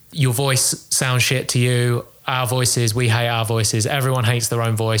 Like, your voice sounds shit to you. Our voices, we hate our voices. Everyone hates their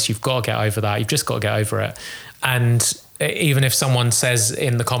own voice. You've got to get over that. You've just got to get over it. And even if someone says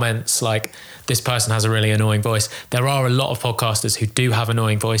in the comments, like, this person has a really annoying voice, there are a lot of podcasters who do have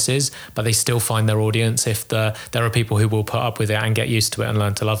annoying voices, but they still find their audience if there are people who will put up with it and get used to it and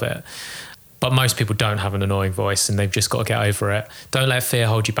learn to love it. But most people don't have an annoying voice, and they've just got to get over it. Don't let fear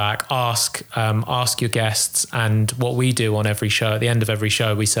hold you back. Ask your guests. And what we do on every show, at the end of every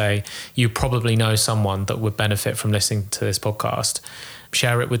show, we say, you probably know someone that would benefit from listening to this podcast.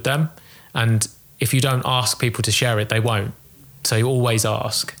 Share it with them. And if you don't ask people to share it, they won't. So you always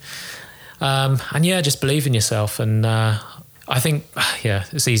ask. Just believe in yourself. And I think,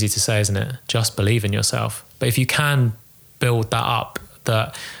 it's easy to say, isn't it? Just believe in yourself. But if you can build that up,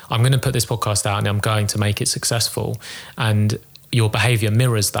 that I'm going to put this podcast out and I'm going to make it successful, and your behavior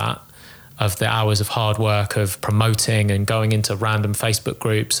mirrors that, of the hours of hard work of promoting and going into random Facebook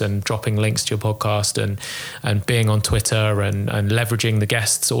groups and dropping links to your podcast and being on Twitter and leveraging the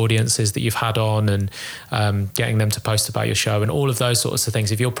guests' audiences that you've had on and getting them to post about your show and all of those sorts of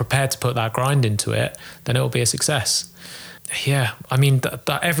things. If you're prepared to put that grind into it, then it will be a success. Yeah, I mean,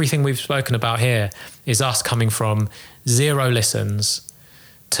 that everything we've spoken about here is us coming from 0 listens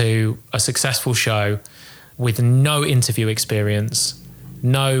to a successful show with no interview experience,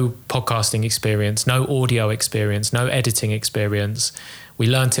 no podcasting experience, no audio experience, no editing experience. We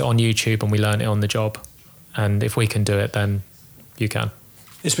learnt it on YouTube and we learnt it on the job. And if we can do it, then you can.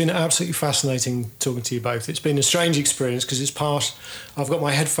 It's been absolutely fascinating talking to you both. It's been a strange experience because I've got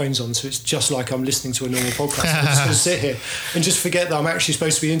my headphones on, so it's just like I'm listening to a normal podcast. I'm just going to sit here and just forget that I'm actually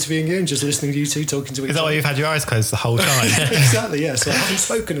supposed to be interviewing you and just listening to you two talking to each other. Is that why you've had your eyes closed the whole time? Exactly, yeah. So I haven't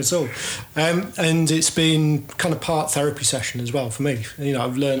spoken at all. And it's been kind of part therapy session as well for me. You know,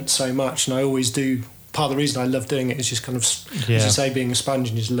 I've learned so much, and I always do. Part of the reason I love doing it is just kind of, as you say, being a sponge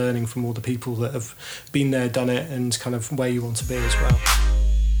and just learning from all the people that have been there, done it, and kind of where you want to be as well.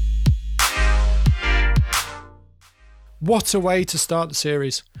 What a way to start the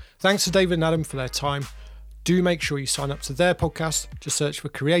series. Thanks to David and Adam for their time. Do make sure you sign up to their podcast. Just search for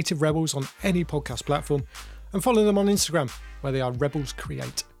Creative Rebels on any podcast platform and follow them on Instagram, where they are Rebels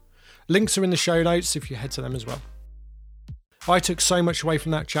Create. Links are in the show notes if you head to them as well. I took so much away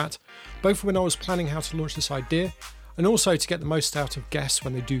from that chat, both when I was planning how to launch this idea and also to get the most out of guests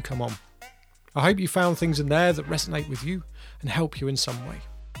when they do come on. I hope you found things in there that resonate with you and help you in some way.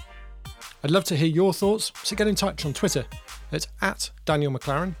 I'd love to hear your thoughts, so get in touch on Twitter at Daniel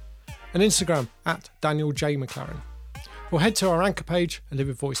McLaren and Instagram at Daniel J. McLaren, or head to our Anchor page and leave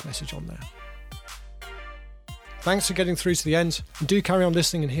a voice message on there. Thanks for getting through to the end, and do carry on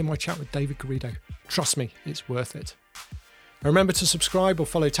listening and hear my chat with David Garrido. Trust me, it's worth it. And remember to subscribe or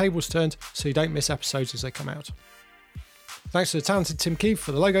follow Tables Turned so you don't miss episodes as they come out. Thanks to the talented Tim Keefe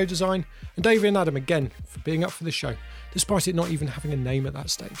for the logo design, and David and Adam again for being up for the show, despite it not even having a name at that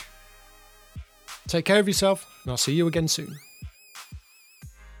stage. Take care of yourself, and I'll see you again soon.